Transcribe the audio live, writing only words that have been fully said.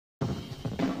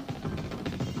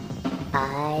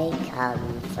I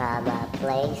come from a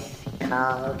place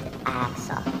called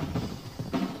Axon.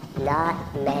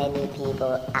 Not many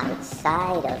people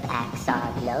outside of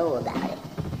Axon know about it,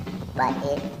 but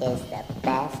it is the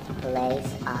best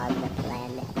place on the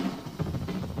planet.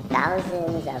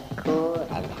 Thousands of cool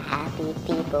and happy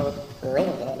people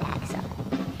live in Axon,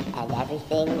 and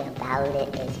everything about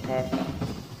it is perfect.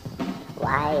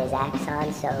 Why is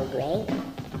Axon so great?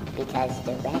 Because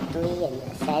directly in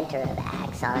the center of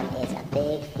Axon is a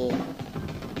big field.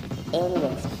 In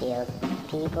this field,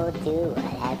 people do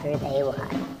whatever they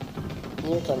want.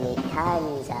 You can meet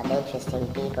tons of interesting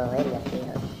people in the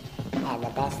field, and the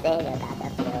best thing about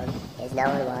the field is no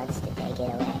one wants to take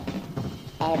it away.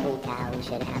 Every town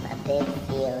should have a big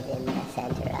field in the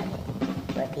center of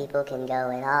it, where people can go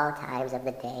at all times of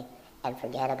the day and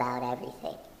forget about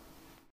everything.